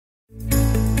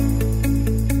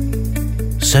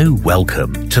So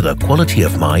welcome to the Quality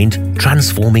of Mind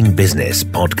Transforming Business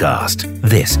podcast.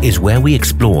 This is where we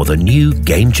explore the new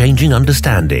game-changing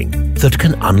understanding that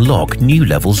can unlock new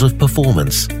levels of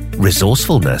performance,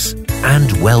 resourcefulness,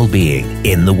 and well-being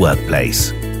in the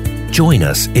workplace. Join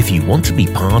us if you want to be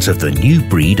part of the new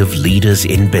breed of leaders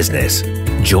in business.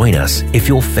 Join us if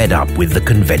you're fed up with the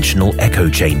conventional echo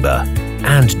chamber.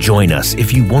 And join us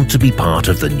if you want to be part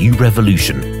of the new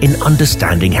revolution in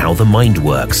understanding how the mind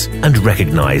works and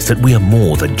recognize that we are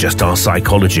more than just our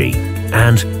psychology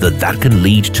and that can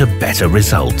lead to better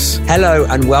results. Hello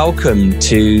and welcome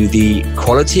to the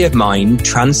Quality of Mind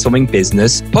Transforming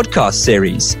Business podcast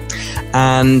series.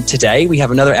 And today we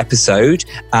have another episode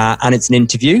and it's an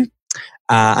interview.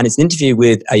 And it's an interview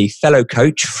with a fellow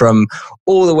coach from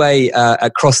all the way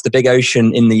across the big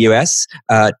ocean in the US,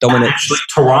 Dominic. Actually,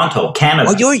 Toronto,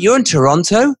 Canada. Oh, you're in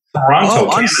Toronto? Toronto,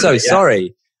 I'm so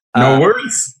sorry. No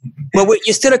worries. Well,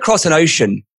 you're still across an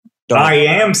ocean, Dominic. I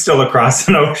am still across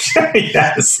an ocean,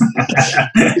 yes.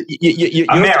 You're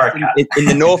America. in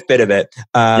the north bit of it.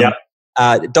 Yep.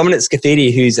 Dominic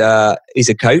Scafidi, who's a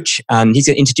coach, and he's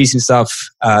going to introduce himself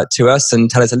to us and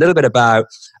tell us a little bit about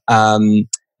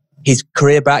his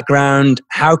career background,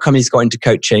 how come he's got into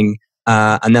coaching,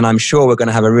 and then I'm sure we're going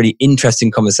to have a really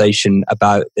interesting conversation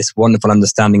about this wonderful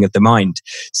understanding of the mind.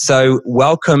 So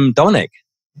welcome, Dominic.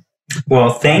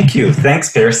 Well, thank you.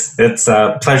 Thanks, Pierce. It's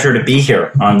a pleasure to be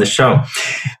here on the show.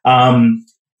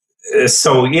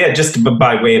 Just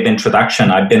by way of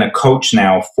introduction, I've been a coach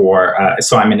now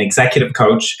so I'm an executive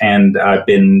coach, and I've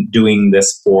been doing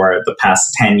this for the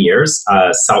past 10 years,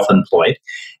 self-employed.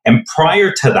 And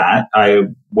prior to that, I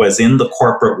was in the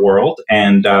corporate world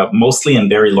and mostly in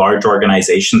very large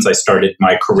organizations. I started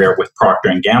my career with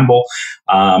Procter & Gamble,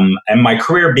 and my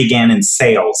career began in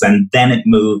sales, and then it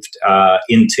moved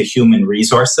into human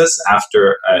resources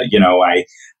after, I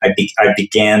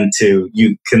began to,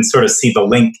 you can sort of see the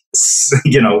link,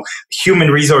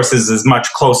 human resources is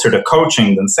much closer to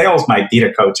coaching than sales might be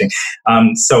to coaching.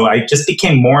 So I just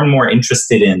became more and more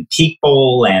interested in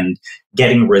people and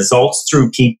getting results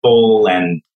through people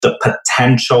and the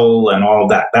potential and all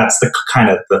that. That's the kind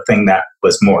of the thing that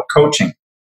was more coaching.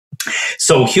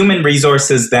 So human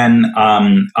resources, then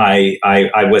I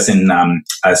was in,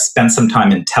 spent some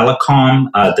time in telecom,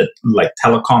 the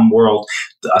telecom world,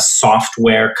 a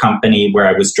software company where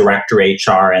I was director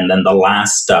HR. And then the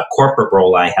last corporate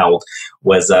role I held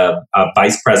was a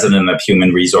vice president of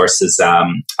human resources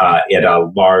at a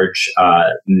large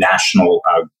national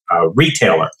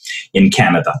retailer in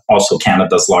Canada, also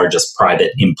Canada's largest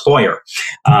private employer.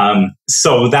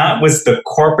 So that was the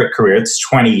corporate career. It's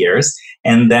 20 years.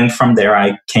 And then from there,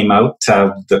 I came out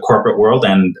to the corporate world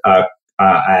and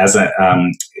as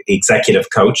an executive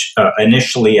coach.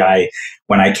 Initially,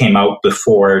 when I came out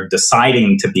before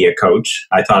deciding to be a coach,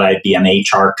 I thought I'd be an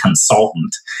HR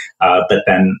consultant. But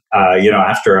then,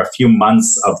 after a few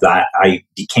months of that, I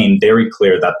became very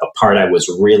clear that the part I was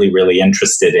really, really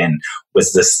interested in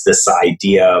was this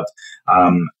idea of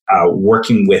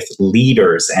working with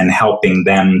leaders and helping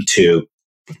them to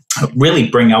really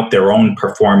bring out their own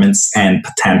performance and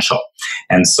potential.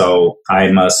 And so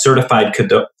I'm a certified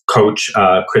coach,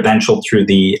 credentialed through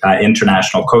the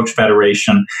International Coach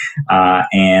Federation. I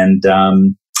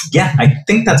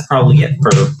think that's probably it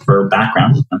for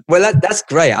background. Well, that's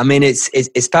great. I mean, it's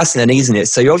fascinating, isn't it?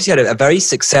 So you obviously had a very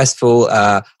successful,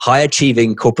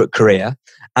 high-achieving corporate career,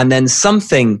 and then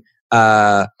something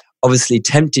obviously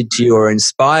tempted you or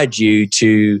inspired you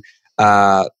to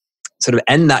sort of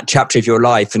end that chapter of your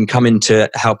life and come into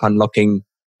help unlocking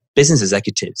business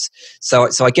executives. So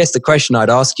I guess the question I'd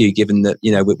ask you, given that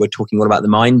we're talking all about the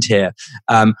mind here,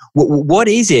 what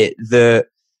is it that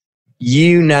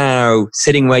you now,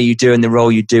 sitting where you do in the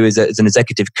role you do as an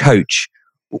executive coach,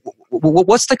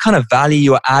 what's the kind of value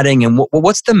you're adding, and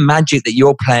what's the magic that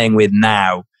you're playing with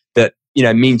now that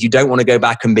means you don't want to go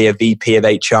back and be a VP of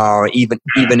HR, or even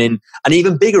in an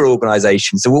even bigger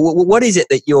organization? So what is it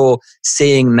that you're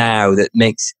seeing now that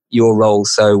makes your role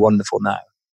so wonderful now?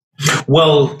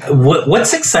 Well,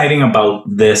 what's exciting about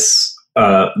this,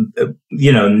 not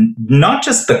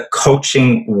just the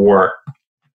coaching work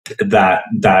that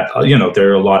there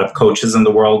are a lot of coaches in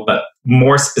the world, but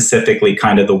more specifically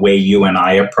kind of the way you and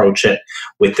I approach it,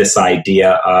 with this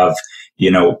idea of,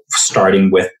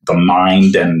 starting with the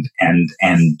mind and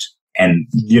the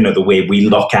way we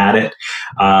look at it.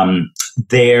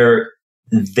 There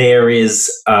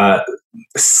is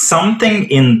something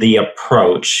in the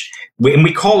approach, and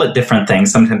we call it different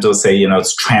things. Sometimes we'll say,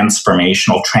 it's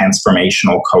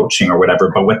transformational coaching or whatever,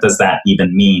 but what does that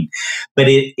even mean? But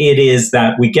it is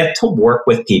that we get to work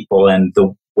with people, and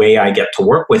the way I get to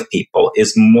work with people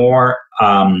is more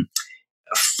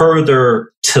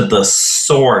further to the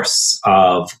source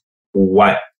of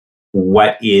what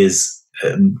is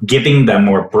giving them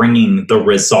or bringing the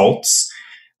results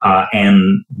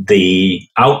and the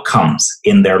outcomes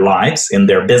in their lives, in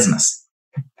their business.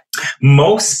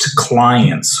 Most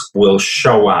clients will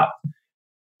show up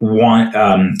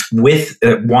with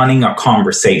wanting a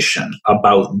conversation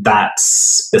about that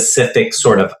specific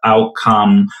sort of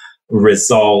outcome,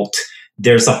 result.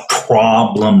 There's a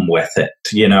problem with it.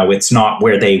 It's not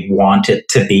where they want it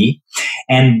to be.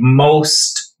 And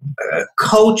most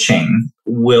coaching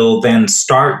will then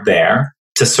start there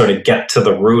to sort of get to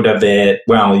the root of it.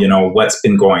 Well, what's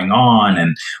been going on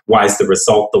and why is the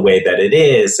result the way that it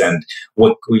is? And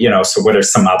what are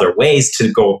some other ways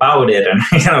to go about it? And,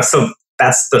 so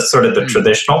that's the sort of the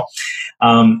traditional.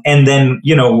 And then,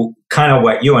 kind of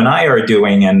what you and I are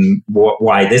doing and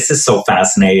why this is so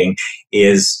fascinating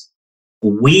is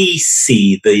we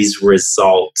see these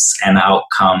results and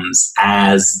outcomes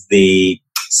as the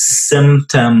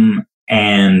symptom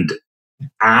and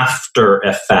after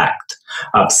effect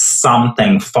of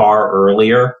something far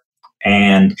earlier.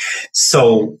 And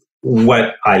so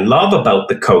what I love about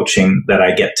the coaching that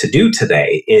I get to do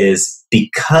today is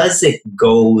because it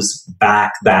goes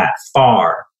back that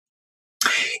far,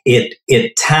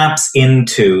 it taps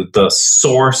into the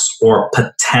source or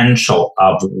potential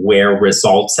of where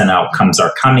results and outcomes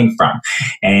are coming from.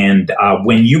 And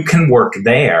when you can work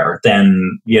there,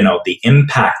 then, the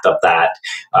impact of that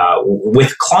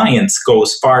with clients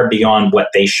goes far beyond what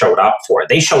they showed up for.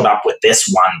 They showed up with this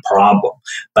one problem.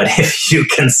 But if you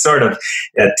can sort of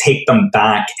take them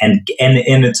back and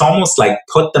it's almost like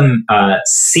put them,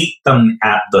 seat them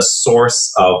at the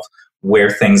source of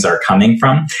where things are coming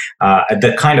from,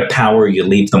 the kind of power you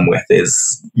leave them with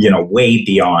is, way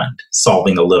beyond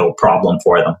solving a little problem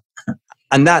for them.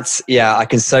 And that's, I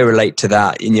can so relate to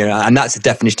that. And that's the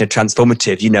definition of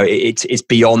transformative. It's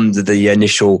beyond the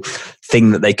initial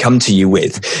thing that they come to you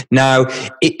with. Now,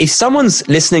 if someone's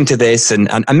listening to this and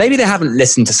maybe they haven't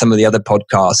listened to some of the other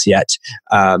podcasts yet,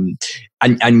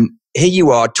 and here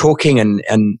you are talking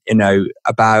and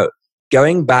about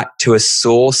going back to a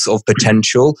source of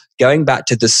potential, going back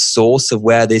to the source of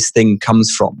where this thing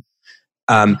comes from.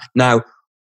 Now,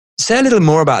 say a little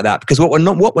more about that, because what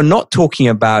we're not talking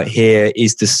about here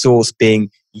is the source being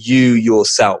you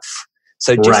yourself.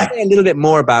 So just say a little bit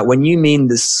more about when you mean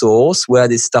the source, where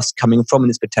this stuff's coming from and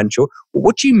its potential.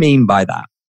 What do you mean by that?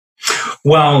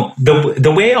 Well,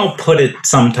 the way I'll put it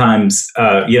sometimes,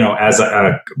 as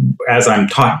I'm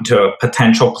talking to a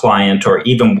potential client, or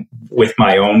even with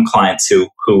my own clients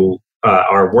who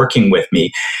are working with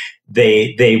me,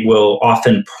 they will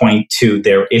often point to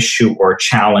their issue or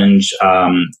challenge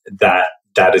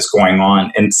that is going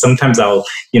on. And sometimes I'll,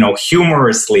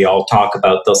 humorously, I'll talk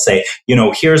about, they'll say,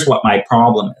 here's what my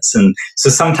problem is. And so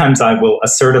sometimes I will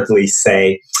assertively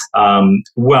say,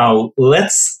 well,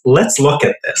 let's look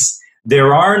at this.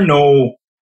 There are no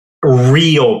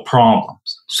real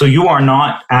problems. So you are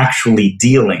not actually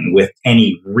dealing with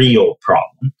any real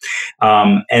problem.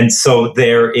 And so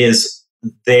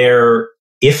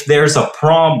if there's a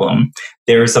problem,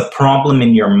 there's a problem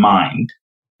in your mind.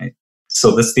 Right?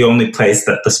 So this is the only place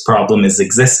that this problem is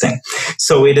existing.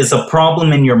 So it is a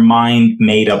problem in your mind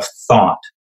made of thought.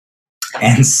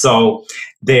 And so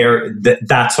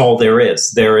that's all there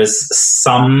is. There is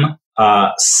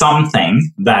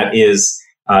something that is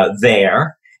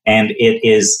there, and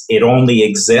it only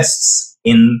exists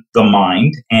in the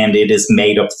mind, and it is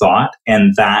made of thought,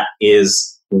 and that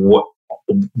is what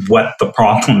the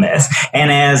problem is.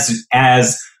 And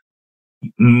as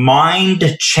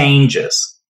mind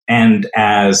changes and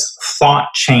as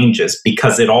thought changes,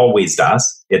 because it always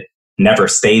does, it never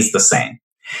stays the same.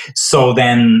 So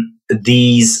then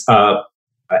these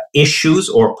issues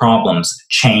or problems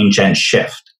change and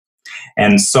shift.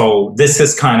 And so this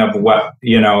is kind of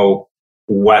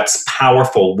what's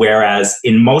powerful. Whereas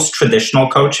in most traditional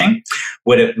coaching,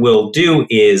 what it will do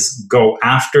is go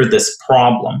after this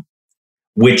problem,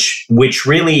 which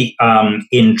really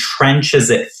entrenches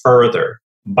it further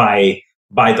by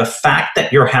the fact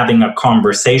that you're having a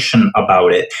conversation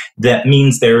about it. That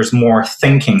means there's more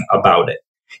thinking about it,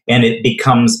 and it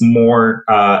becomes more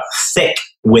thick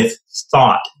with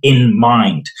thought in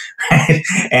mind, right?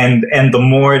 And the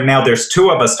more, now there's two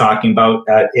of us talking about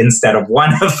instead of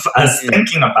one of us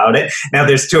thinking about it. Now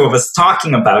there's two of us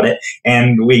talking about it,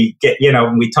 and we get,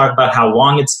 we talk about how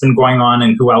long it's been going on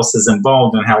and who else is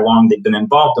involved and how long they've been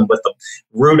involved and what the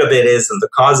root of it is and the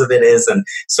cause of it is. And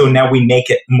so now we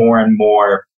make it more and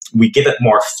more, we give it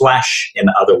more flesh, in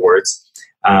other words,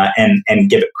 and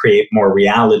create more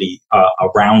reality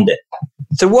around it.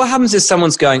 So what happens if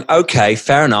someone's going, okay,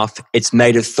 fair enough, it's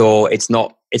made of thought, it's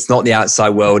not the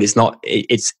outside world,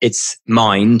 it's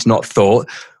mind, not thought.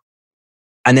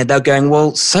 And then they're going,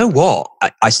 well, so what?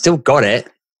 I still got it.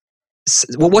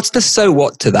 Well, what's the so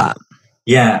what to that?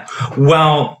 Yeah.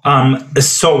 Well,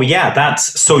 so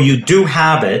you do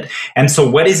have it. And so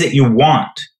what is it you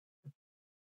want?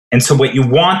 And so what you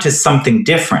want is something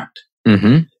different.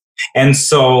 Mm-hmm. And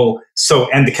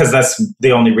and because that's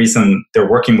the only reason they're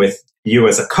working with you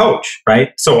as a coach,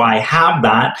 right? So I have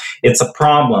that. It's a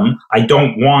problem. I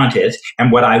don't want it.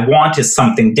 And what I want is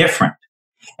something different.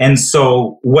 And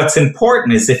so what's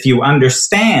important is if you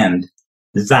understand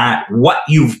that what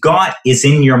you've got is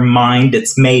in your mind,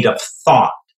 it's made of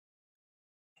thought.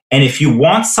 And if you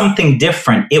want something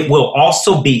different, it will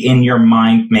also be in your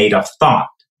mind made of thought.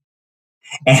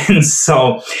 And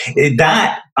so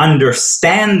that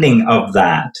understanding of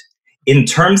that, in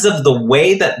terms of the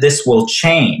way that this will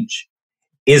change,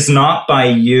 is not by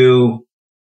you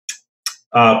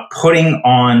putting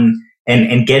on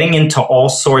and getting into all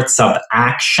sorts of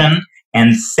action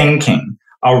and thinking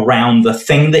around the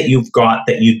thing that you've got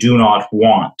that you do not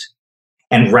want,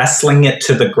 and wrestling it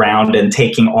to the ground and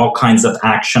taking all kinds of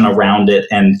action around it.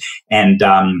 And I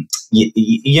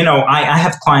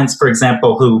have clients, for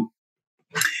example,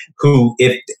 who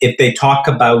if they talk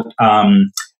about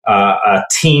a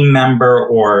team member,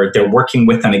 or they're working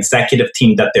with an executive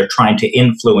team that they're trying to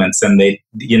influence, and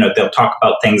they'll talk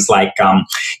about things like, I'm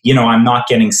not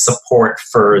getting support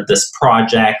for this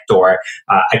project, or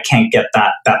I can't get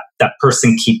that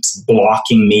person keeps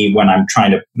blocking me when I'm trying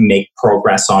to make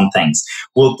progress on things.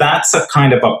 Well, that's a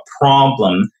kind of a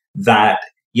problem that,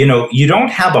 you don't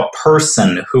have a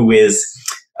person who is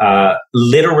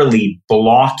literally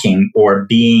blocking or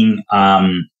being a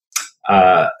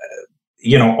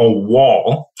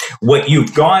wall. What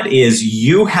you've got is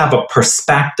you have a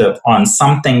perspective on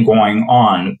something going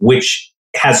on, which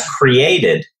has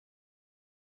created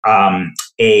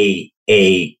a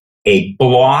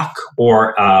block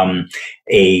or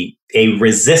a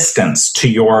resistance to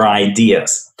your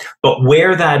ideas. But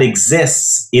where that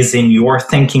exists is in your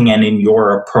thinking and in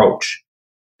your approach.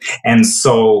 And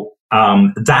so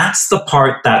that's the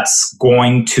part that's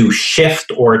going to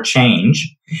shift or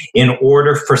change in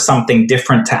order for something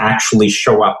different to actually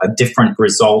show up, a different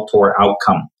result or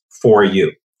outcome for you.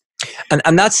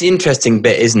 And that's the interesting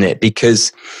bit, isn't it?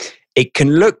 Because it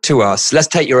can look to us. Let's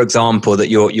take your example that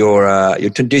you're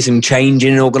doing some change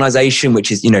in an organization,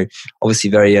 which is obviously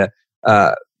very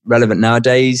relevant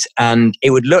nowadays. And it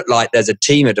would look like there's a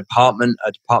team, a department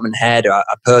head, or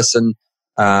a person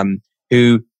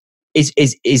who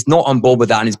is not on board with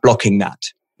that and is blocking that,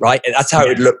 right? That's how it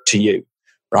would look to you,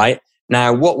 right?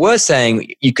 Now, what we're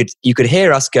saying, you could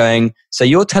hear us going, so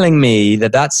you're telling me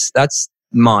that that's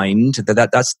mind,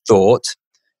 that's thought,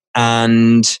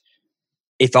 and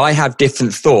if I have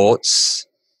different thoughts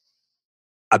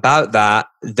about that,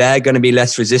 they're going to be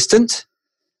less resistant.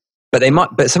 But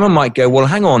someone might go, well,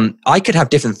 hang on, I could have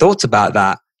different thoughts about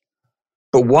that,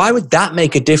 but why would that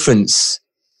make a difference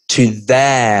to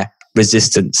their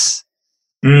resistance?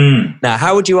 Now,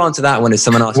 how would you answer that one if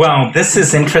someone asks? Well, this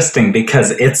is interesting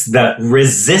because it's the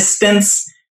resistance.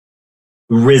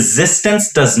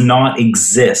 Resistance does not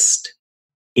exist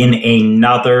in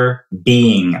another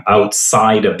being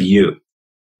outside of you.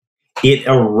 It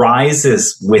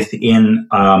arises within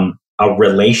a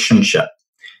relationship.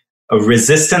 A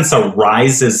resistance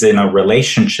arises in a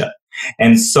relationship.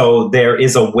 And so there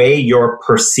is a way you're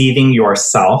perceiving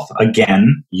yourself.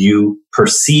 Again, you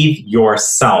perceive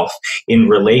yourself in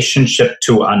relationship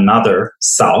to another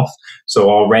self. So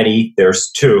already there's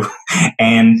two.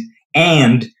 And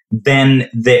then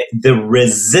the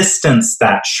resistance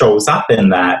that shows up in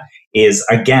that is,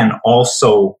 again,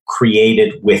 also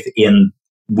created within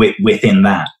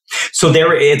that. So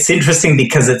it's interesting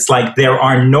because it's like there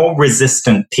are no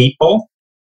resistant people.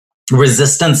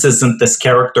 Resistance isn't this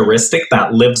characteristic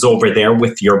that lives over there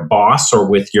with your boss or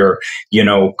with your,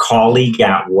 colleague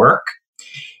at work.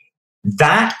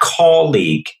 That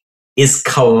colleague is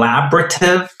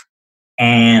collaborative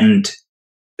and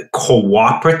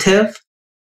cooperative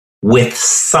with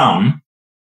some.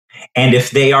 And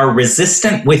if they are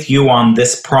resistant with you on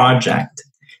this project,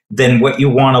 then what you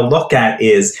want to look at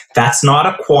is that's not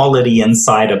a quality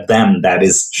inside of them that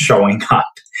is showing up.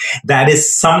 That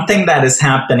is something that is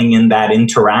happening in that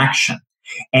interaction.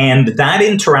 And that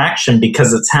interaction,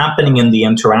 because it's happening in the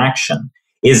interaction,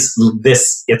 is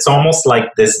this, it's almost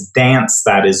like this dance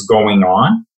that is going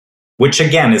on, which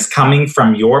again is coming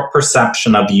from your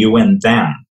perception of you and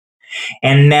them.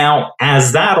 And now,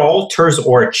 as that alters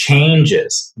or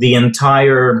changes, the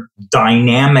entire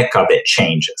dynamic of it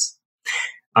changes.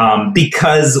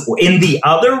 Because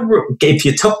if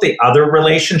you took the other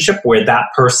relationship where that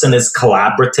person is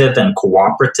collaborative and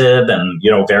cooperative and,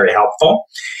 very helpful,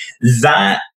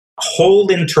 that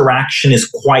whole interaction is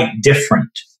quite different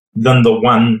than the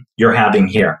one you're having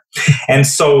here. And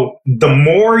so the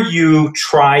more you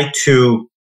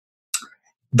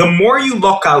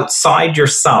look outside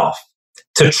yourself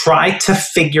to try to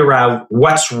figure out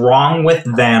what's wrong with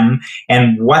them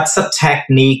and what's a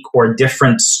technique or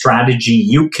different strategy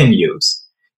you can use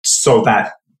so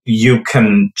that you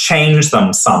can change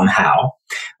them somehow,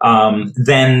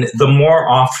 then the more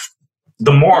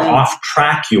off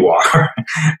track you are,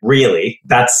 really.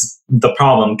 That's the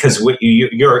problem, because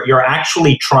you're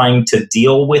actually trying to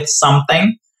deal with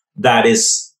something that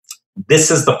is, this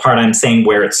is the part I'm saying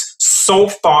where it's so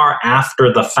far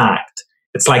after the fact.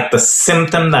 It's like the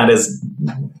symptom that is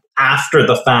after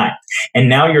the fact. And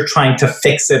now you're trying to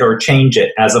fix it or change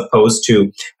it as opposed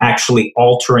to actually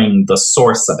altering the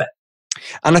source of it.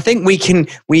 And I think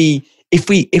if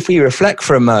we reflect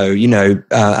for a mo,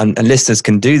 and listeners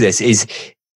can do this, is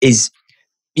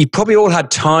you probably all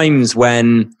had times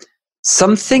when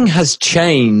something has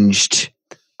changed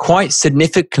quite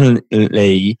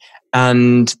significantly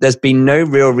and there's been no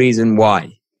real reason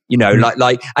why.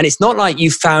 And it's not like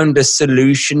you found a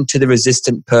solution to the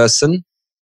resistant person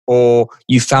or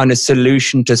you found a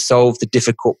solution to solve the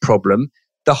difficult problem.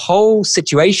 The whole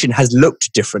situation has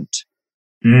looked different.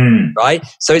 Right?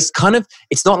 So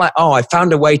it's not like, I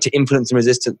found a way to influence a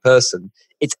resistant person.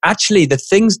 It's actually the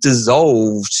thing's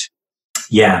dissolved.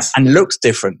 Yes. And looks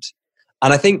different.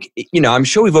 And I think, I'm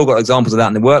sure we've all got examples of that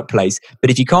in the workplace, but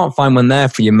if you can't find one there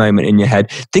for your moment in your head,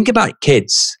 think about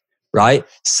kids, right?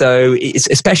 So it's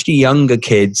especially younger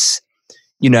kids,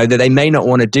 that they may not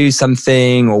want to do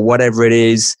something or whatever it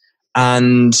is.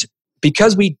 And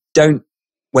because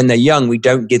when they're young, we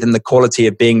don't give them the quality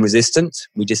of being resistant.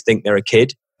 We just think they're a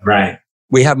kid. Right.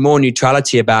 We have more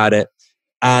neutrality about it.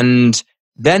 And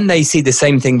then they see the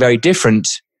same thing very different.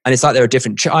 And it's like they're a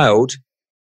different child.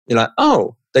 You're like,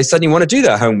 oh, they suddenly want to do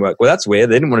their homework. Well, that's weird.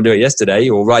 They didn't want to do it yesterday,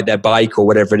 or ride their bike or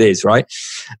whatever it is, right?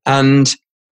 And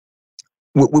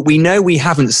we know we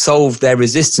haven't solved their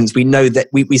resistance. We know that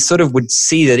we sort of would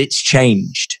see that it's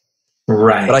changed.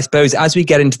 Right. But I suppose as we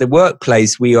get into the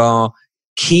workplace, we are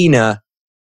keener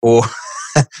or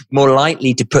more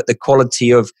likely to put the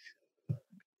quality of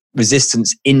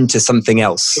resistance into something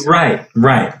else. Right.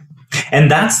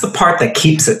 And that's the part that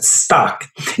keeps it stuck,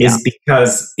 is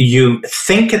because you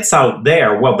think it's out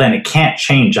there. Well, then it can't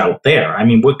change out there. I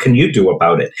mean, what can you do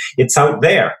about it? It's out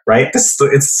there, right?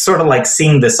 It's sort of like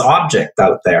seeing this object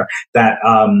out there that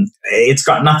it's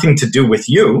got nothing to do with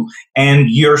you, and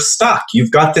you're stuck.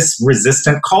 You've got this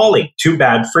resistant colleague. Too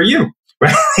bad for you,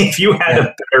 right? If you had a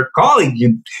better colleague,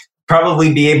 you'd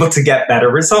probably be able to get better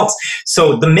results.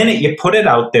 So the minute you put it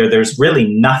out there, there's really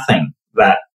nothing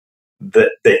that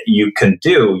you can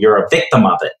do. You're a victim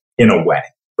of it in a way,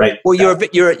 right? Well,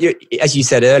 you're as you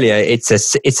said earlier, it's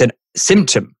a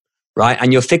symptom, right?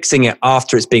 And you're fixing it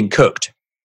after it's been cooked,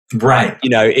 right?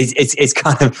 It's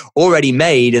kind of already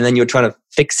made, and then you're trying to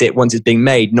fix it once it's being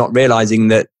made, not realizing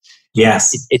that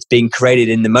it's being created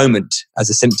in the moment as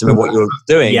a symptom of what you're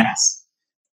doing. Yes.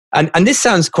 And this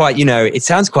sounds quite, it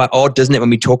sounds quite odd, doesn't it?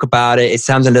 When we talk about it, it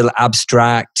sounds a little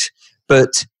abstract,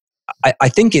 but I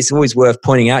think it's always worth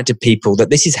pointing out to people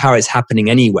that this is how it's happening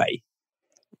anyway,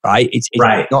 right? It's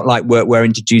not like we're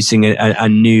introducing a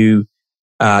new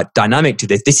dynamic to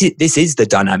this. This is the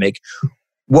dynamic.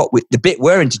 The bit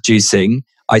we're introducing,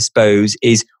 I suppose,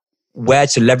 is where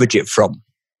to leverage it from.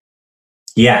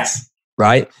 Yes.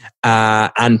 Right?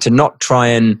 And to not try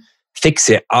and fix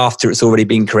it after it's already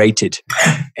been created.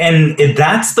 And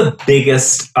that's the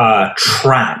biggest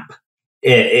trap.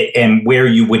 And where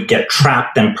you would get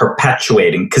trapped and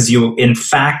perpetuating, because you in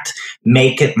fact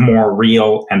make it more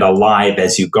real and alive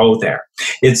as you go there.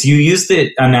 You use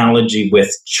the analogy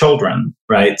with children,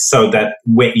 right? So that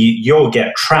you'll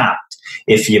get trapped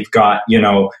if you've got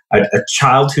a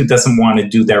child who doesn't want to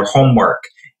do their homework,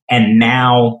 and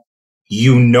now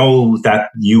that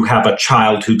you have a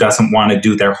child who doesn't want to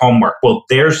do their homework. Well,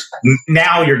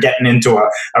 now you're getting into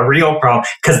a real problem,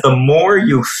 because the more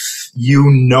you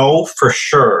know for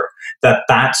sure that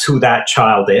that's who that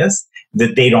child is,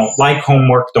 that they don't like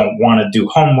homework, don't want to do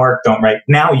homework,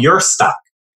 now you're stuck.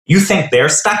 You think they're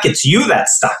stuck, it's you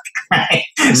that's stuck, right?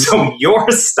 Mm-hmm. So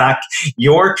you're stuck,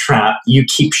 you're trapped, you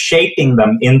keep shaping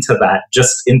them into that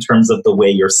just in terms of the way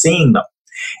you're seeing them.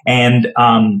 And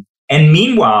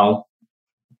meanwhile,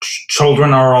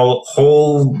 children are a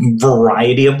whole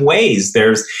variety of ways.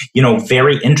 There's,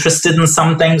 very interested in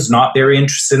some things, not very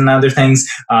interested in other things,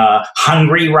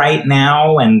 hungry right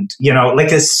now, and,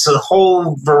 like it's a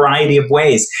whole variety of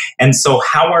ways. And so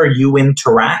how are you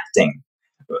interacting?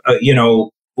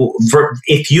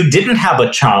 If you didn't have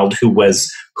a child who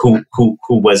was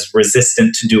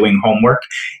resistant to doing homework,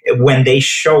 when they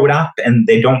showed up and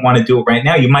they don't want to do it right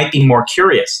now, you might be more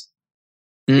curious.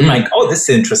 You're like, oh, this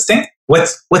is interesting.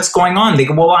 What's going on? They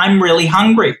go, well, I'm really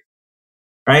hungry,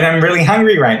 right? I'm really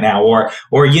hungry right now.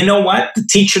 Or you know what? The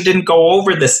teacher didn't go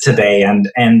over this today, and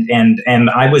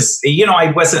I was,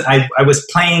 I was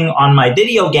playing on my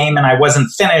video game and I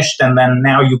wasn't finished, and then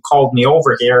now you called me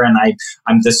over here, and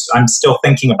I'm still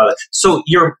thinking about it. So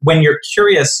when you're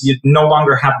curious, you no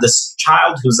longer have this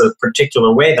child who's a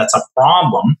particular way. That's a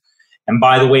problem. And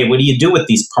by the way, what do you do with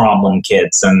these problem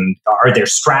kids? And are there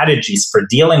strategies for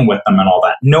dealing with them and all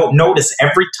that? Notice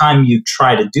every time you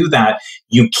try to do that,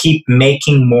 you keep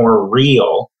making more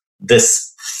real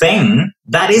this thing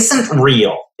that isn't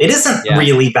real. It isn't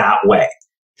really that way.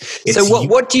 So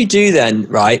what do you do then,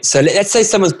 right? So let's say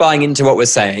someone's buying into what we're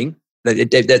saying.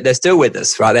 They're still with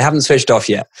us, right? They haven't switched off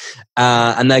yet.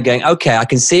 And they're going, okay, I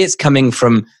can see it's coming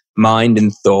from mind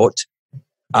and thought.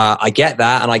 I get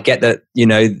that, and I get that,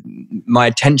 my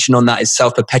attention on that is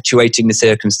self-perpetuating the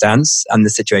circumstance and the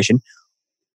situation.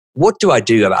 What do I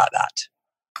do about that?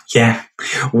 Yeah.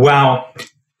 Well,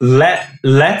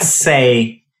 let's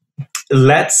say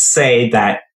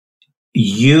that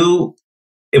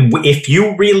if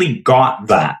you really got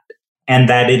that, and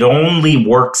that it only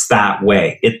works that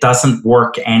way, it doesn't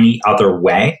work any other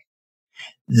way,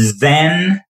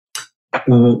 then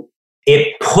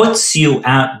it puts you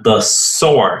at the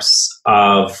source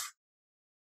of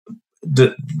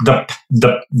the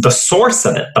source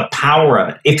of it, the power of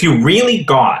it. If you really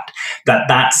got that,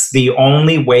 that's the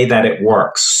only way that it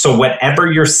works. So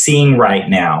whatever you're seeing right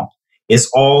now is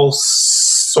all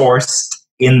sourced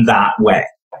in that way.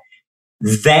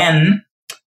 Then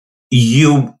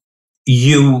you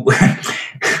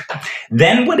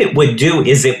then what it would do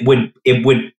is it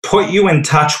would put you in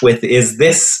touch with, is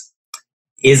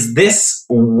this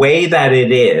way that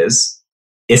it is,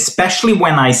 especially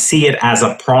when I see it as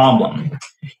a problem.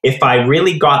 If I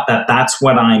really got that that's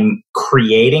what I'm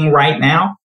creating right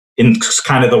now, in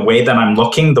kind of the way that I'm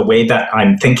looking, the way that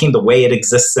I'm thinking, the way it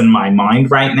exists in my mind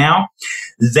right now,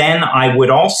 then I would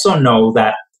also know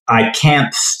that I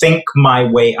can't think my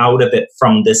way out of it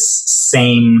from this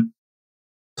same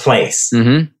place.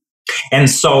 Mm-hmm. And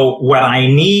so what I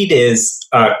need is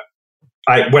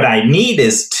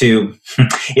to,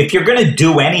 if you're going to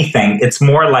do anything, it's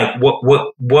more like,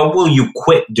 what will you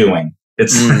quit doing?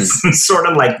 It's sort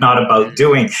of like not about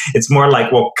doing. It's more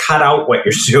like, well, cut out what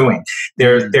you're doing.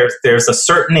 There's a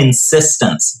certain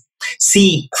insistence.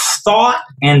 See, thought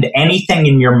and anything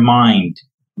in your mind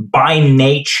by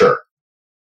nature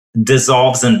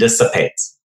dissolves and dissipates.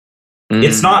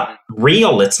 It's not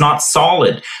real. It's not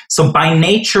solid. So by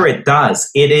nature, it does.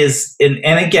 It is. And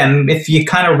again, if you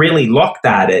kind of really looked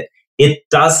at it, it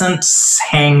doesn't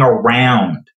hang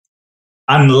around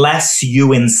unless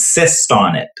you insist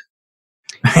on it.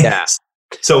 Yeah.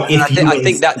 So if I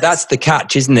think that's the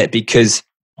catch, isn't it? Because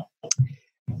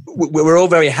we're all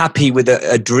very happy with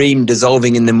a dream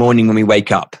dissolving in the morning when we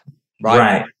wake up.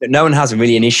 Right. But no one has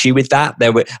really an issue with that.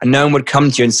 And no one would come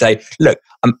to you and say, look,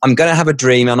 I'm going to have a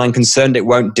dream and I'm concerned it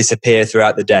won't disappear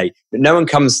throughout the day. But no one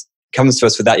comes to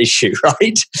us with that issue,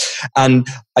 right? And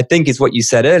I think it's what you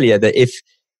said earlier, that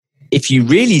if you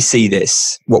really see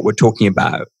this, what we're talking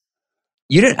about,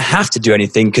 you don't have to do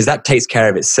anything because that takes care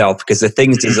of itself, because the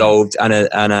thing's dissolved and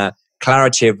a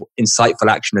clarity of insightful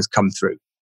action has come through.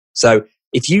 So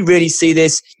if you really see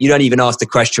this, you don't even ask the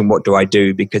question, what do I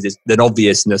do? Because the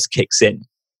obviousness kicks in.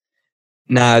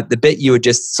 Now, the bit you were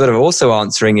just sort of also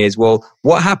answering is, well,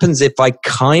 what happens if I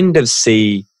kind of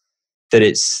see that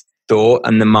it's thought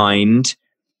and the mind,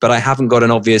 but I haven't got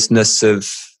an obviousness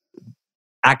of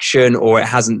action, or it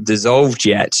hasn't dissolved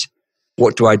yet?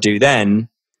 What do I do then?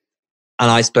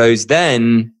 And I suppose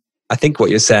then, I think what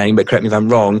you're saying, but correct me if I'm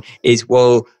wrong, is,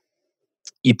 well,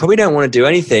 you probably don't want to do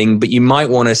anything, but you might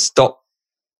want to stop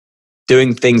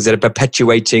doing things that are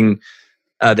perpetuating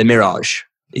the mirage.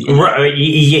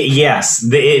 Yes,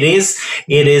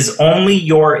 it is only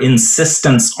your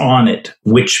insistence on it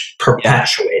which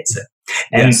perpetuates it.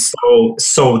 And so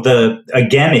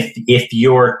if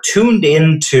you're tuned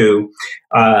into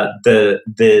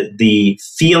the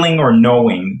feeling or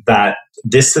knowing that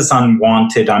this is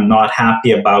unwanted, I'm not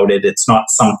happy about it, it's not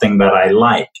something that I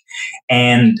like,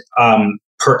 and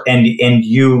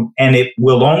it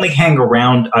will only hang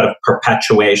around out of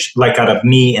perpetuation, like out of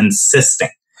me insisting.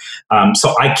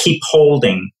 So I keep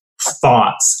holding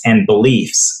thoughts and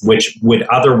beliefs which would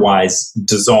otherwise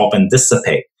dissolve and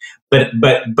dissipate. But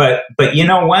you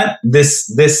know what?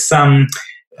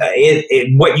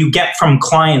 What you get from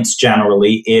clients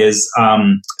generally is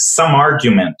some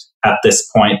argument at this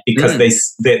point, because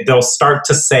they'll start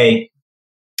to say,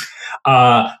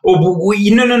 no,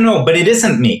 but it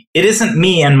isn't me. It isn't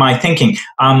me and my thinking.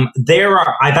 I've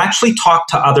actually talked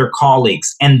to other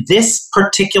colleagues, and this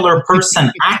particular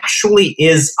person actually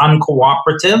is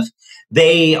uncooperative.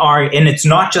 They are, and it's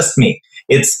not just me.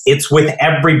 It's with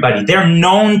everybody. They're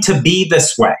known to be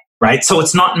this way, right? So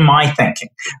it's not in my thinking,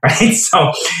 right?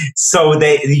 So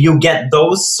you get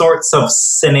those sorts of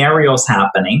scenarios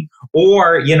happening.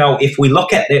 Or, if we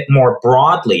look at it more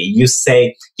broadly, you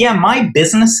say, yeah, my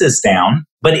business is down,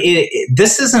 but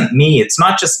this isn't me. It's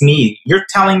not just me. You're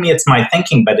telling me it's my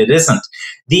thinking, but it isn't.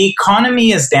 The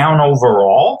economy is down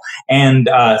overall, and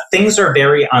things are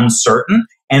very uncertain.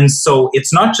 And so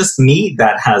it's not just me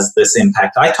that has this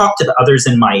impact. I talk to the others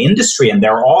in my industry, and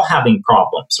they're all having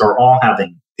problems or all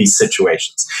having these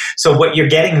situations. So what you're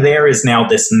getting there is now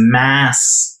this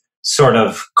mass sort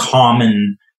of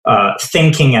common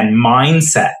thinking and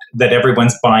mindset that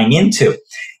everyone's buying into.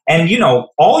 And,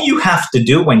 all you have to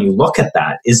do when you look at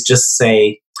that is just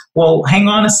say, well, hang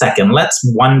on a second, let's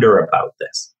wonder about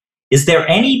this. Is there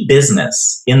any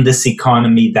business in this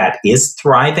economy that is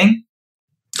thriving?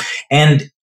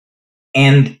 And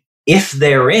if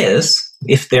there is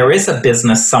a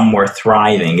business somewhere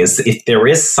thriving, if there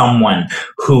is someone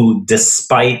who,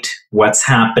 despite what's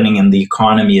happening in the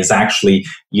economy, is actually,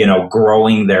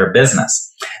 growing their business,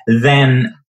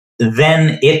 then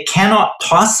it cannot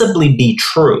possibly be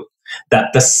true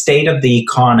that the state of the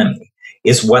economy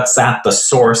is what's at the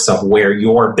source of where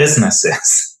your business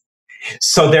is.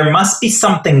 So there must be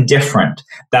something different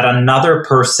that another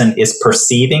person is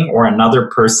perceiving, or another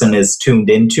person is tuned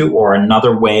into, or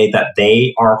another way that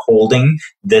they are holding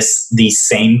these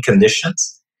same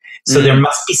conditions. So there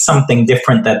must be something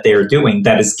different that they're doing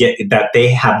that they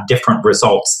have different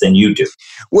results than you do.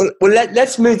 Well,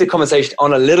 let's move the conversation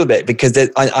on a little bit, because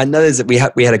I know that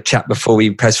we had a chat before we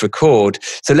press record.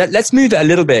 So let's move it a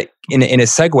little bit in a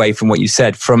segue from what you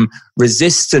said, from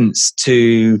resistance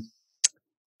to,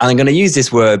 I'm going to use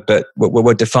this word, but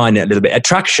we'll define it a little bit,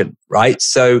 attraction, right?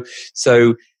 So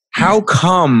how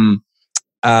come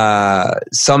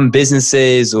some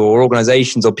businesses or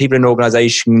organizations or people in an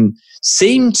organization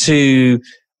seem to,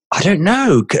 I don't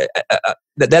know,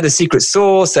 that they're the secret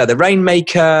sauce, they're the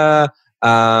rainmaker,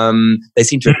 they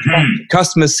seem to,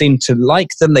 customers seem to like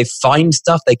them, they find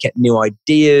stuff, they get new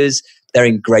ideas, they're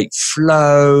in great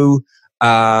flow,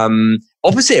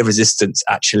 opposite of resistance,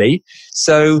 actually.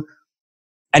 So,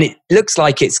 and it looks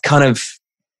like it's kind of,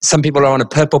 some people are on a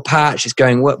purple patch, it's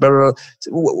going, what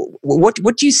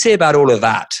do you say about all of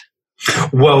that?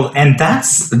 Well, and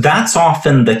that's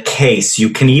often the case. You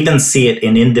can even see it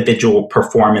in individual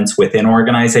performance within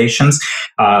organizations.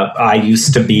 I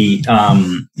used to be,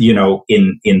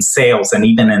 in sales, and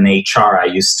even in HR, I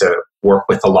used to work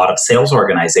with a lot of sales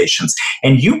organizations.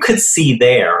 And you could see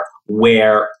there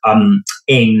where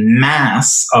a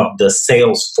mass of the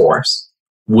sales force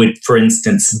would, for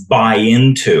instance, buy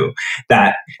into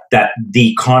that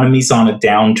the economy's on a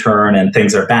downturn and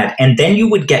things are bad. And then you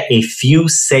would get a few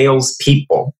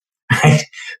salespeople, right,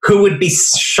 who would be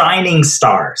shining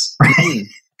stars, right?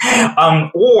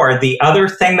 Or the other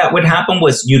thing that would happen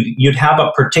was you'd have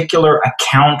a particular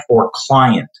account or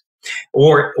client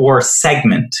or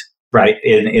segment, right,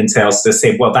 in sales, to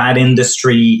say, well, that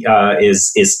industry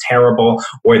is terrible,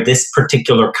 or this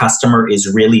particular customer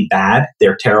is really bad,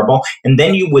 they're terrible. And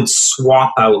then you would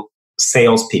swap out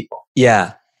salespeople.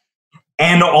 Yeah.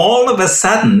 And all of a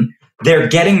sudden, they're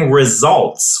getting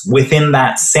results within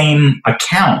that same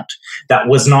account that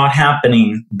was not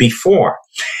happening before.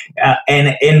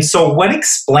 And so what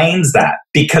explains that?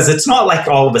 Because it's not like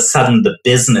all of a sudden the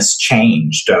business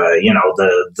changed.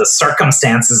 The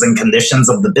circumstances and conditions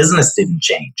of the business didn't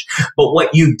change. But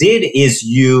what you did is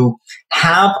you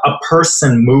have a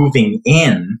person moving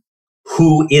in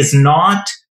who is not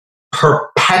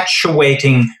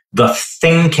perpetuating the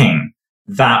thinking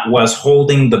that was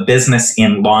holding the business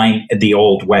in line the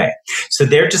old way. So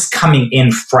they're just coming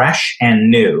in fresh and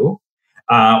new,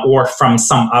 or from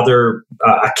some other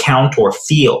account or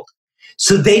field.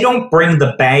 So they don't bring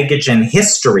the baggage and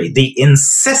history, the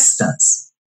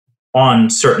insistence on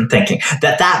certain thinking,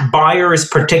 that buyer is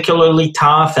particularly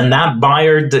tough, and that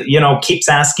buyer, keeps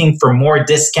asking for more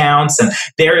discounts, and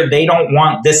they don't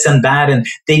want this and that, and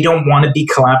they don't want to be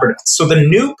collaborative. So the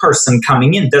new person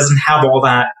coming in doesn't have all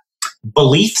that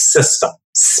belief system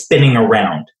spinning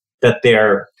around that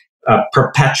they're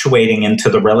perpetuating into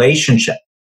the relationship.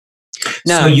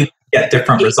 Now, so you get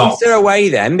different results. Is there a way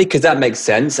then, because that makes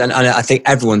sense, and I think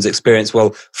everyone's experienced,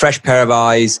 fresh pair of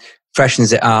eyes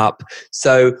freshens it up.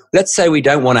 So let's say we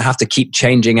don't want to have to keep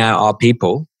changing out our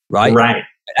people, right? Right.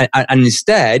 And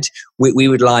instead, we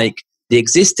would like the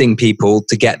existing people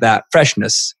to get that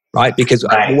freshness, right? Because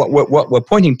what we're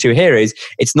pointing to here is,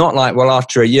 it's not like,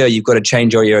 after a year, you've got to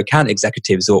change all your account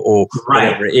executives or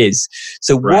whatever it is.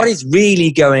 So what is really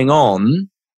going on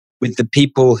with the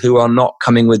people who are not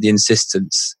coming with the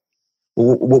insistence?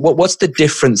 What's the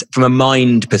difference from a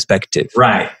mind perspective?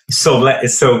 Right. So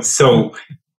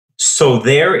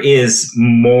there is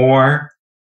more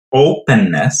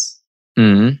openness.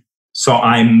 Mm-hmm. So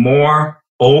I'm more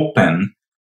open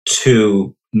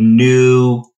to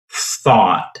new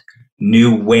thought,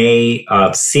 new way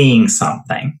of seeing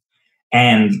something,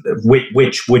 and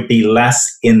which would be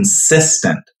less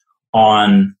insistent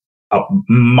on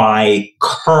my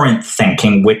current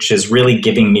thinking, which is really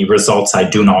giving me results I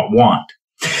do not want.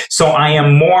 So I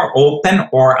am more open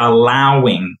or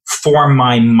allowing for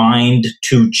my mind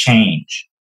to change.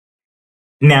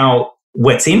 Now,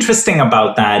 what's interesting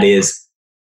about that is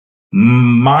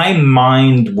my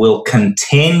mind will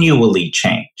continually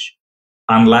change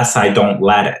unless I don't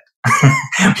let it.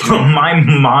 My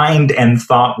mind and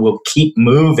thought will keep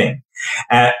moving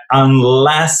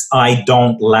unless I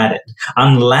don't let it,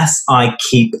 unless I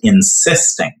keep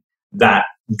insisting that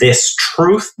this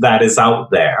truth that is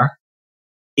out there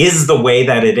is the way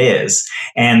that it is,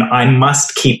 and I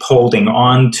must keep holding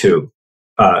on to.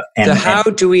 So how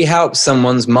do we help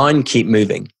someone's mind keep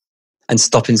moving and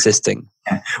stop insisting?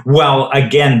 Well,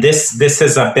 again, this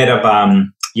is a bit of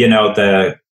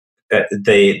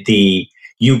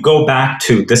you go back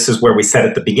to, this is where we said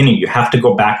at the beginning, you have to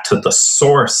go back to the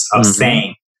source of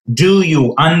saying, do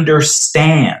you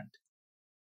understand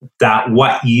that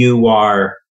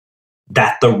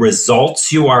that the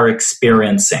results you are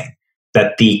experiencing,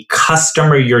 that the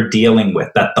customer you're dealing with,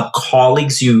 that the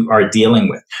colleagues you are dealing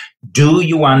with, do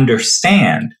you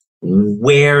understand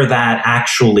where that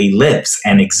actually lives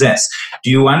and exists?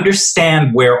 Do you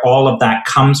understand where all of that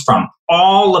comes from?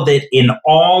 All of it in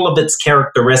all of its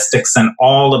characteristics and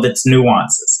all of its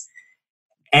nuances.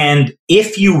 And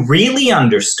if you really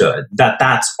understood that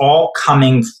that's all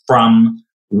coming from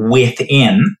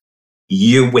within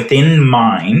you, within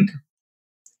mind,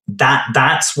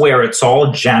 that's where it's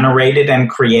all generated and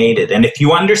created. And if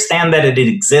you understand that it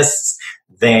exists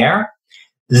there,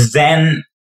 then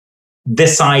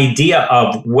this idea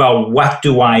of, what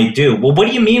do I do? Well, what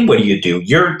do you mean, what do you do?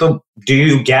 Do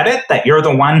you get it? That you're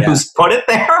the one who's put it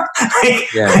there?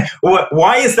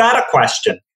 Why is that a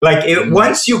question?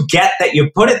 Once you get that you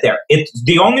put it there,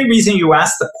 the only reason you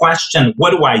ask the question, what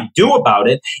do I do about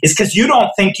it, is because you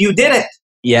don't think you did it.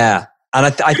 Yeah. And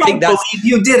I think that's... believe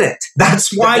you did it.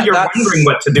 That's why you're wondering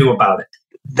what to do about it.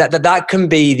 That can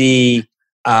be the...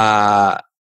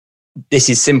 this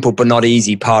is simple but not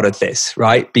easy part of this,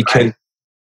 right? Because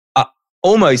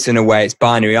almost in a way it's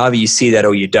binary. Either you see that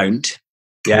or you don't.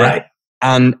 Yeah. Right.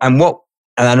 And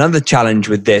another challenge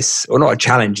with this, or not a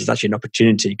challenge, it's actually an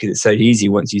opportunity because it's so easy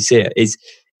once you see it,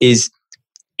 is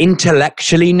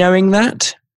intellectually knowing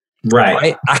that.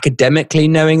 Right. Academically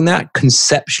knowing that,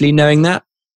 conceptually knowing that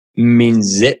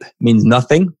means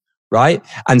nothing. Right.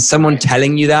 And someone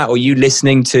telling you that, or you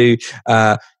listening to,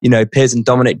 Piers and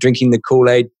Dominic drinking the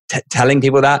Kool-Aid, telling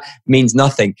people that means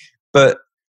nothing. But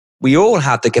we all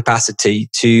have the capacity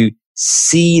to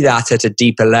see that at a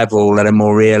deeper level, at a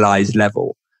more realized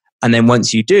level. And then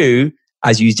once you do,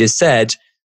 as you just said,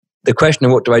 the question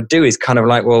of what do I do is kind of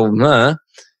like,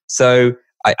 So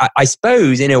I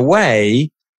suppose in a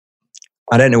way,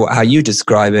 I don't know how you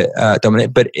describe it,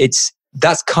 Dominic, but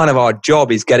that's kind of our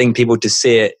job, is getting people to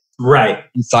see it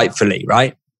insightfully,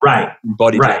 right? Right.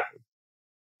 Body right.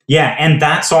 Yeah, and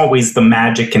that's always the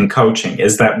magic in coaching,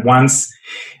 is that once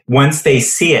they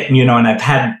see it, and I've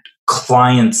had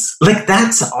clients,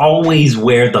 that's always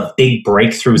where the big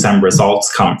breakthroughs and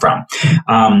results come from.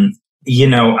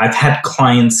 I've had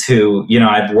clients who,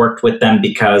 I've worked with them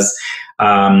because,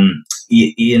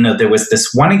 there was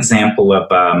this one example of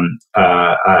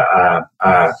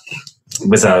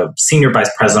was a senior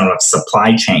vice president of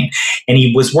supply chain, and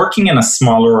he was working in a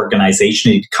smaller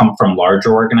organization. He'd come from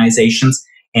larger organizations,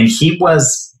 and he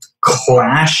was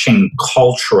clashing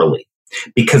culturally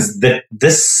because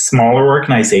this smaller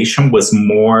organization was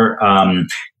more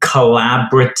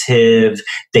collaborative.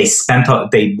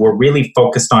 They were really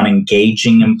focused on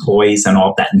engaging employees and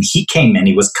all that. And he came in,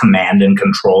 he was command and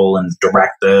control and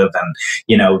directive and,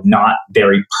 not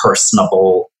very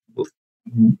personable.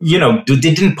 They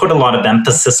didn't put a lot of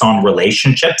emphasis on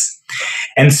relationships.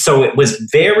 And so it was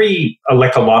very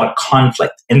like a lot of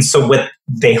conflict. And so what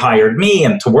they hired me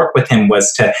and to work with him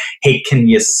was to, hey, can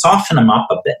you soften him up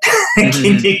a bit?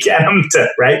 Can you get him to,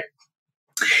 right?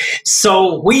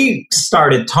 So we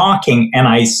started talking and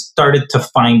I started to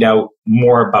find out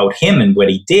more about him and what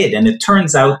he did. And it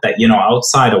turns out that,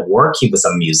 outside of work, he was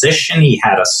a musician. He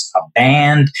had a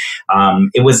band.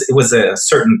 It was a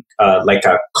certain, like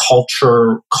a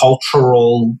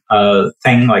cultural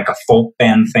thing, like a folk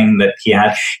band thing that he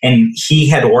had. And he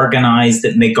had organized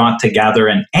it and they got together.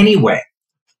 And anyway,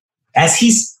 as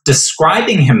he's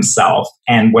describing himself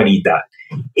and what he does,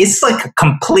 it's like a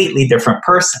completely different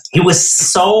person. He was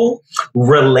so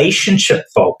relationship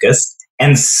focused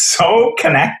and so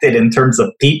connected in terms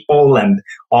of people and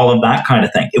all of that kind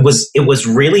of thing. It was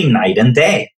really night and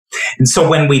day. And so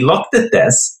when we looked at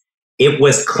this, it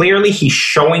was clearly he's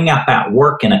showing up at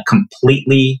work in a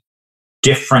completely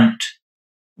different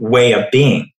way of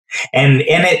being. And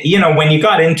it, when you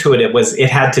got into it, it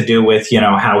had to do with,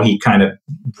 how he kind of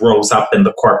rose up in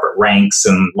the corporate ranks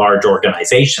and large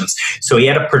organizations. So he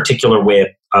had a particular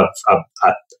way of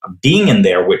being in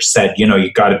there, which said,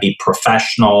 you got to be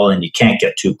professional and you can't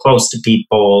get too close to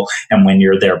people. And when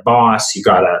you're their boss,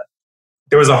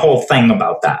 there was a whole thing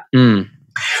about that.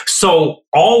 So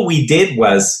all we did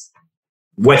was,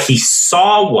 what he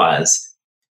saw was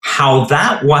how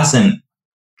that wasn't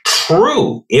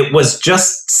true. It was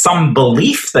just some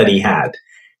belief that he had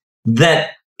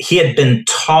that he had been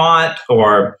taught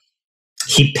or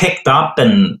he picked up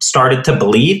and started to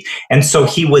believe. And so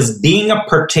he was being a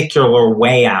particular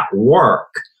way at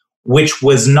work, which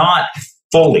was not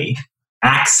fully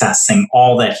accessing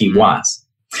all that he was.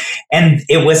 And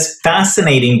it was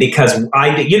fascinating because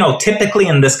typically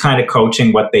in this kind of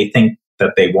coaching, what they think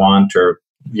that they want, or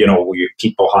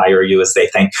people hire you as they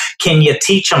think, can you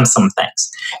teach them some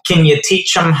things? Can you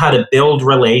teach them how to build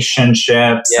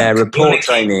relationships? Yeah, report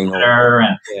training.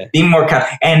 And be more.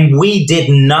 And we did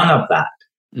none of that.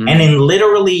 And in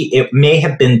literally, it may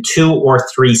have been 2 or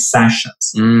 3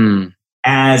 sessions.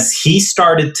 As he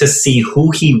started to see who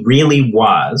he really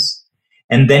was,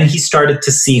 and then he started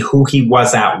to see who he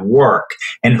was at work.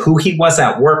 And who he was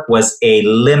at work was a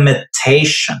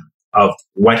limitation of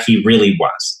what he really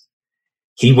was.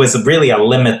 He was really a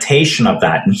limitation of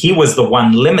that. And he was the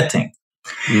one limiting.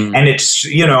 And it's,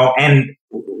 and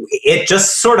it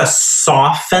just sort of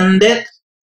softened it.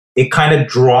 It kind of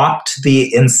dropped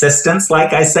the insistence,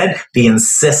 like I said, the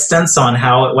insistence on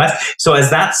how it was. So as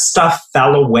that stuff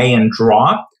fell away and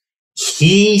dropped,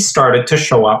 he started to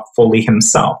show up fully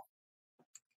himself.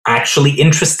 Actually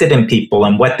interested in people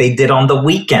and what they did on the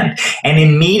weekend. And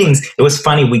in meetings, it was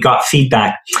funny, we got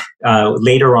feedback.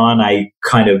 Later on, I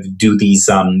kind of do these,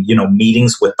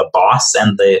 meetings with the boss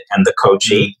and the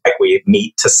coachee. Like we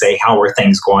meet to say, how are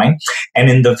things going?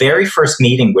 And in the very first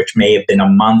meeting, which may have been a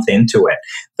month into it,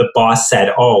 the boss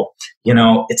said,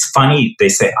 it's funny. They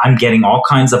say, I'm getting all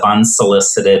kinds of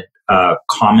unsolicited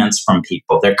comments from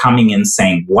people. They're coming in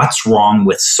saying, what's wrong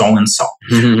with so-and-so,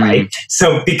 right?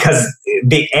 So because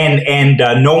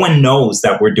no one knows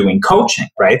that we're doing coaching,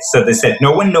 right? So they said,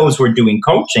 no one knows we're doing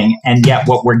coaching. And yet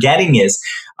what we're getting is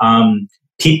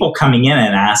people coming in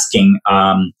and asking,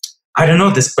 I don't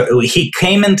know this, but he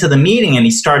came into the meeting and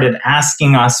he started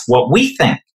asking us what we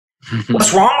think.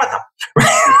 What's wrong with him?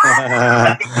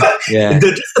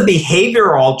 The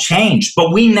behavior all changed,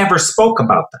 but we never spoke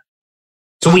about that.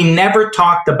 So we never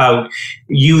talked about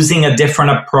using a different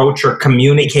approach or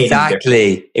communicating.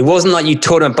 Exactly. It wasn't like you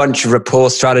taught them a bunch of rapport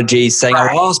strategies saying,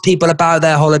 ask people about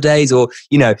their holidays or,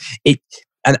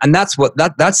 and that's what,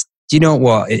 that's, you know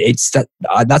what? It's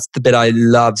that's the bit I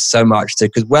love so much too.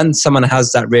 Because when someone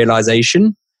has that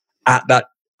realization at that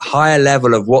higher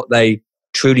level of what they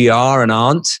truly are and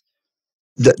aren't,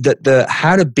 the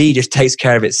how to be just takes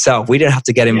care of itself. We don't have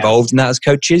to get involved in that as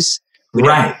coaches. We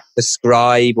don't have to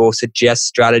prescribe or suggest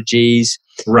strategies.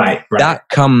 Right. That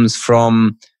comes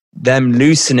from them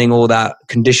loosening all that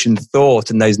conditioned thought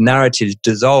and those narratives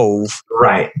dissolve.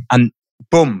 Right. And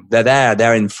boom, they're there.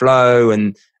 They're in flow,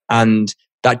 and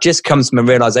that just comes from a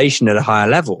realization at a higher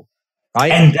level.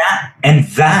 Right. And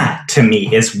that to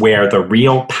me is where the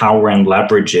real power and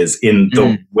leverage is in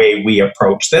the way we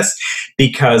approach this,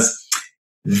 because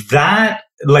that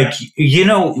like,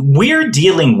 we're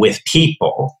dealing with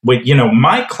people with,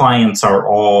 my clients are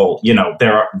all,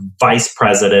 they're vice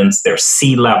presidents, they're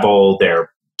C-level,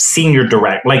 they're senior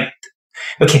direct, like,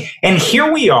 okay. And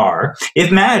here we are.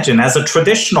 Imagine as a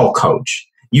traditional coach,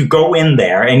 you go in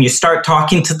there and you start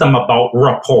talking to them about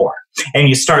rapport, and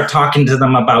you start talking to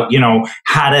them about,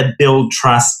 how to build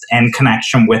trust and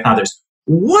connection with others.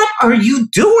 What are you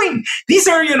doing? These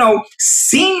are,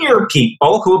 senior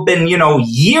people who have been,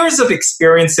 years of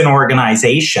experience in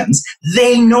organizations.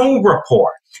 They know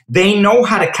rapport. They know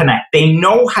how to connect. They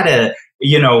know how to,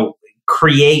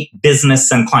 create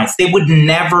business and clients. They would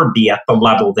never be at the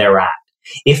level they're at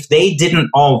if they didn't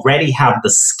already have the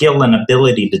skill and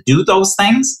ability to do those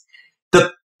things.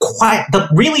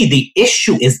 Really the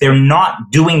issue is they're not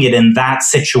doing it in that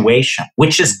situation,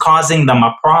 which is causing them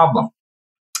a problem.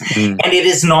 And it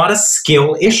is not a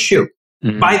skill issue.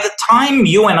 By the time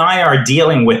you and I are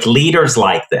dealing with leaders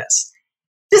like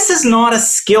this is not a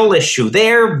skill issue.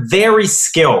 They're very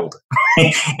skilled.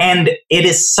 And it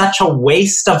is such a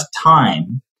waste of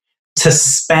time to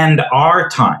spend our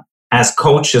time as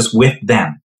coaches with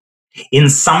them in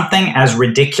something as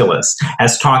ridiculous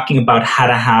as talking about how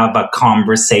to have a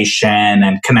conversation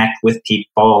and connect with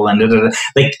people and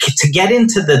like to get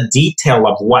into the detail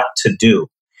of what to do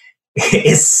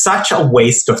is such a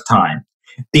waste of time.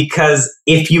 Because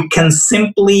if you can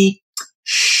simply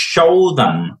show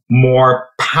them more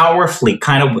powerfully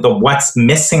kind of what's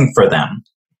missing for them,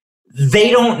 they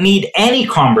don't need any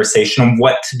conversation on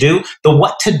what to do. The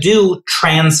what to do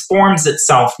transforms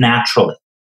itself naturally.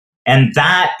 And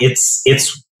that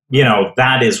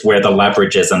that is where the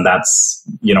leverage is. And that's,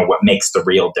 what makes the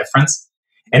real difference.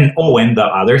 And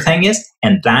the other thing is,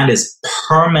 and that is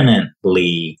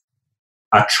permanently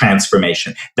a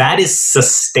transformation. That is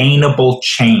sustainable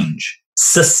change.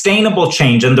 Sustainable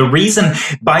change. And the reason,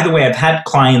 by the way, I've had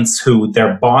clients who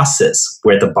their bosses,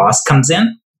 where the boss comes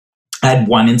in. I had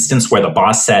one instance where the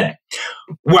boss said,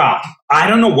 well, I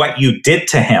don't know what you did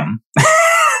to him.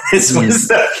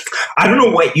 I don't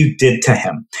know what you did to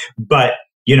him, but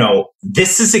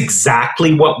this is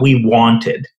exactly what we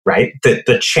wanted, right?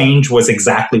 The change was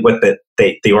exactly what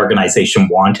the organization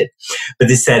wanted. But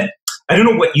they said, I don't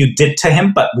know what you did to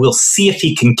him, but we'll see if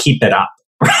he can keep it up.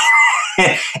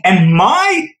 And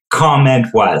my comment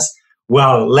was,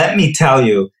 well, let me tell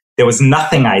you, there was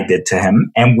nothing I did to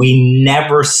him, and we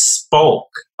never spoke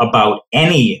about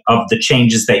any of the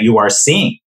changes that you are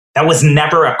seeing. That was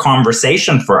never a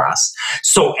conversation for us.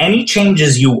 So any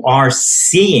changes you are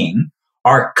seeing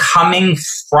are coming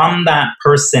from that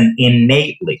person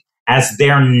innately as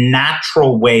their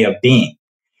natural way of being.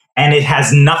 And it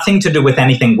has nothing to do with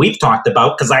anything we've talked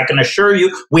about, because I can assure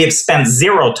you we have spent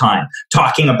zero time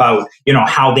talking about,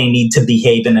 how they need to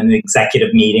behave in an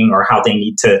executive meeting or how they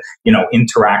need to,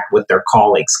 interact with their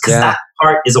colleagues, because that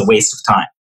part is a waste of time.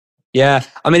 Yeah.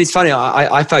 I mean, it's funny.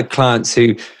 I've had clients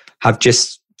who have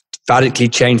just radically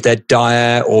changed their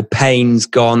diet, or pain's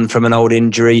gone from an old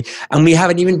injury. And we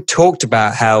haven't even talked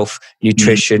about health,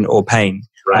 nutrition, or pain.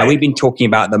 Right. We've been talking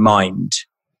about the mind,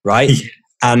 right?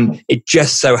 And it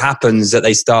just so happens that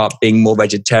they start being more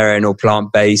vegetarian or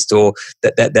plant-based, or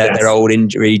that their old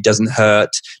injury doesn't hurt.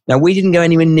 Now, we didn't go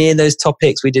anywhere near those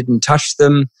topics. We didn't touch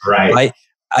them. Right?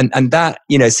 And that,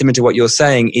 similar to what you're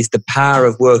saying, is the power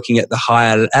of working at the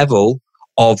higher level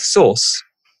of source,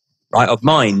 right, of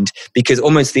mind, because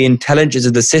almost the intelligence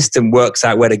of the system works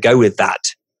out where to go with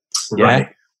that. Right. Yeah?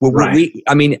 Well,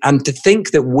 and to think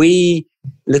that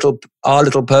our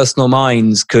little personal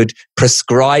minds could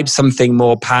prescribe something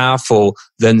more powerful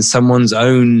than someone's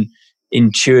own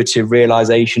intuitive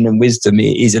realization and wisdom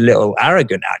is a little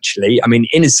arrogant, actually. I mean,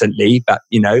 innocently, but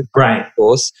right, of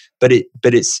course. But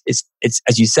it's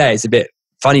as you say, it's a bit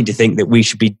funny to think that we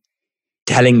should be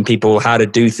telling people how to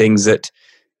do things that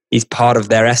is part of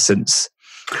their essence.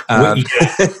 When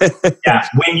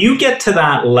you get to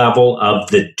that level of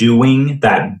that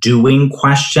doing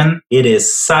question, it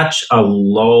is such a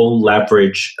low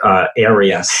leverage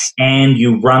area, and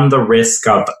you run the risk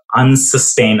of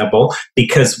unsustainable,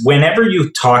 because whenever you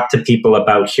talk to people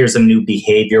about here's a new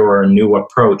behavior or a new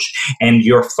approach, and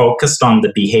you're focused on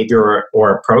the behavior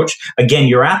or approach, again,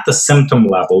 you're at the symptom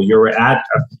level, you're at,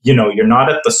 you're not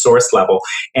at the source level.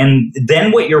 And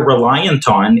then what you're reliant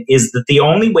on is that the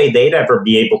only way they'd ever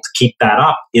be able to keep that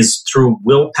up is through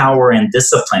willpower and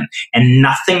discipline. And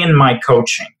nothing in my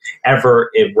coaching ever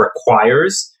it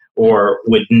requires or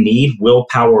would need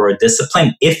willpower or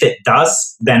discipline. If it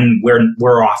does, then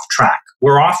we're off track.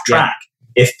 We're off track.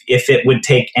 Yeah. If it would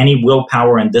take any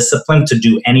willpower and discipline to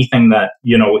do anything that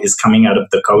is coming out of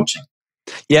the coaching.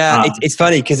 Yeah, it's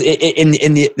funny because in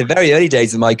the very early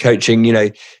days of my coaching,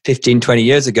 15, 20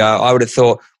 years ago, I would have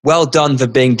thought, well done for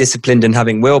being disciplined and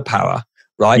having willpower,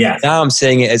 right? Yes. Now I'm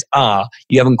seeing it as,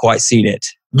 you haven't quite seen it.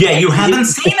 Yeah, you haven't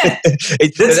seen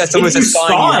it. That's almost if you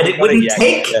saw it, it wouldn't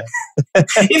take. Yeah.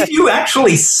 If you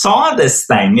actually saw this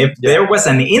thing, if there was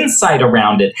an insight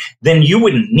around it, then you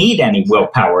wouldn't need any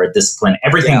willpower or discipline.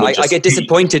 Everything would just I get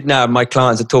disappointed now. My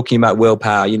clients are talking about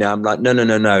willpower. I'm like,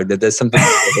 no. There's something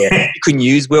here. You can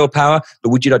use willpower, but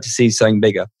would you like to see something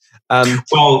bigger?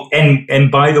 Well, and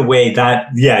by the way,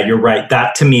 you're right.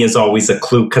 That to me is always a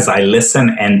clue because I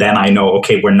listen and then I know,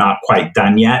 okay, we're not quite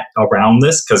done yet around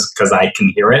this because I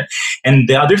can hear it. And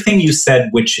the other thing you said,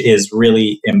 which is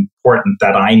really important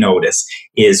that I notice,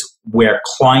 is where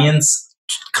clients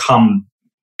come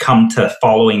to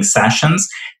following sessions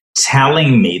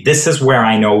telling me this is where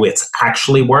I know it's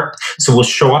actually worked. So we'll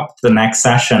show up to the next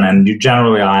session and you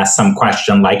generally ask some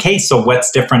question like, hey, so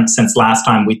what's different since last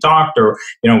time we talked, or,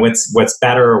 what's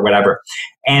better or whatever.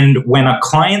 And when a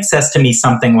client says to me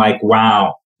something like,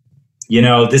 wow,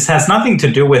 this has nothing to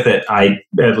do with it,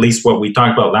 at least what we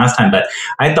talked about last time, but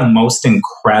I had the most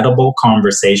incredible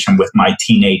conversation with my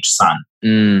teenage son.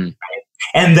 Right?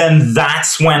 And then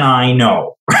that's when I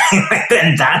know, right?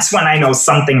 Then that's when I know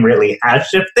something really has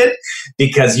shifted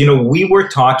because, we were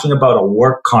talking about a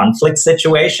work conflict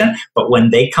situation, but when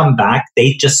they come back,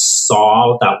 they just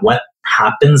saw that what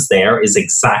happens there is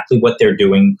exactly what they're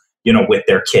doing, with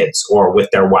their kids or with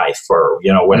their wife or,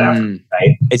 whatever,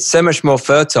 right? It's so much more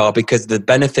fertile because the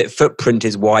benefit footprint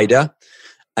is wider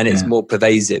and it's more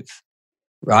pervasive,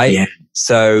 right? Yeah.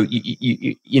 So,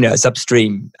 it's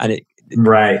upstream and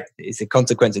it's a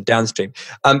consequence of downstream.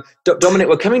 Dominic,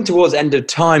 we're coming towards the end of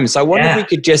time, so I wonder if we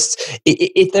could just,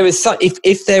 if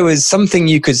there was something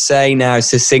you could say now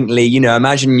succinctly.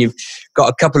 Imagine you've got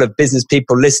a couple of business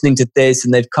people listening to this,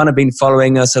 and they've kind of been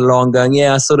following us along, going,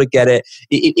 "Yeah, I sort of get it."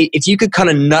 If you could kind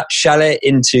of nutshell it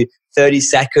into 30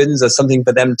 seconds or something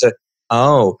for them to,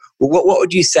 what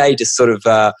would you say? Just sort of,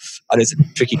 I know it's a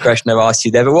tricky question I've asked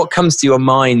you there, but what comes to your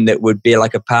mind that would be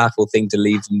like a powerful thing to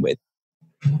leave them with?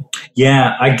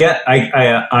 Yeah, I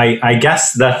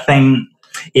guess the thing,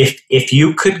 if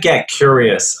you could get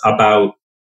curious about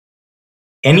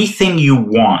anything you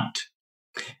want,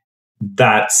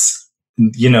 that's,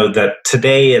 that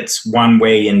today it's one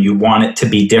way and you want it to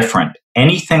be different.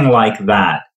 Anything like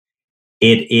that,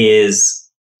 it is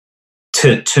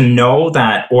to know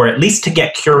that, or at least to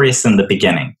get curious in the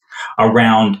beginning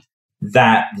around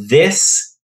that this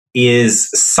is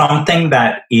something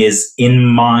that is in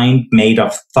mind made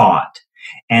of thought,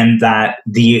 and that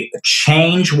the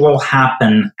change will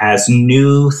happen as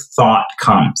new thought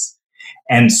comes.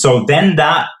 And so then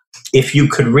that, if you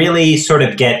could really sort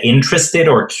of get interested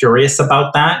or curious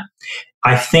about that,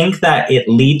 I think that it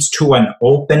leads to an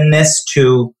openness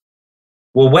to,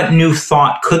 well, what new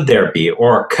thought could there be?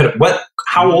 Or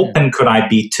how open could I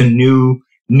be to new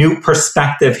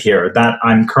perspective here that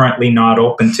I'm currently not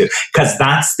open to? Because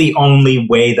that's the only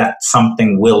way that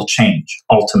something will change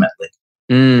ultimately.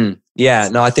 Yeah,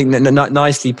 no, I think that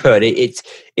nicely put. It's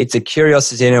a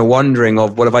curiosity and a wondering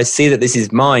of, well, if I see that this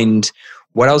is mind,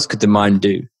 what else could the mind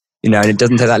do? And it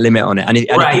doesn't have that limit on it. And if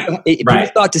you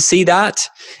start to see that,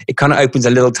 it kind of opens a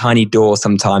little tiny door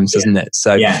sometimes, doesn't it?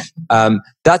 So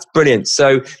that's brilliant.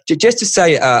 So just to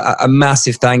say a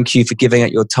massive thank you for giving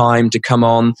it your time to come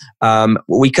on.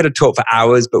 We could have talked for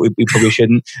hours, but we probably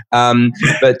shouldn't.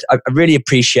 But I really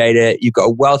appreciate it. You've got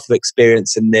a wealth of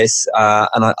experience in this,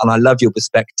 and I love your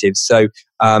perspective. So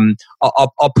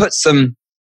I'll put some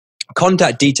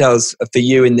contact details for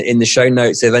you in the show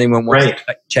notes. If anyone wants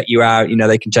to check you out,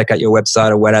 they can check out your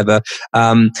website or whatever.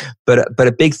 But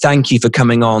a big thank you for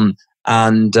coming on,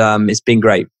 and it's been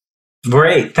great.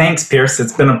 Great. Thanks, Pierce.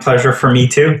 It's been a pleasure for me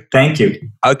too. Thank you.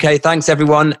 Okay. Thanks,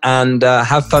 everyone. And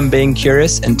have fun being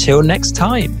curious. Until next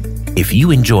time. If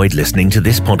you enjoyed listening to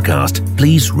this podcast,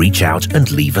 please reach out and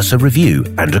leave us a review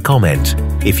and a comment.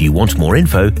 If you want more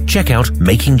info, check out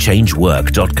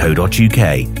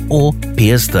makingchangework.co.uk or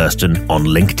Piers Thurston on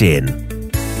LinkedIn.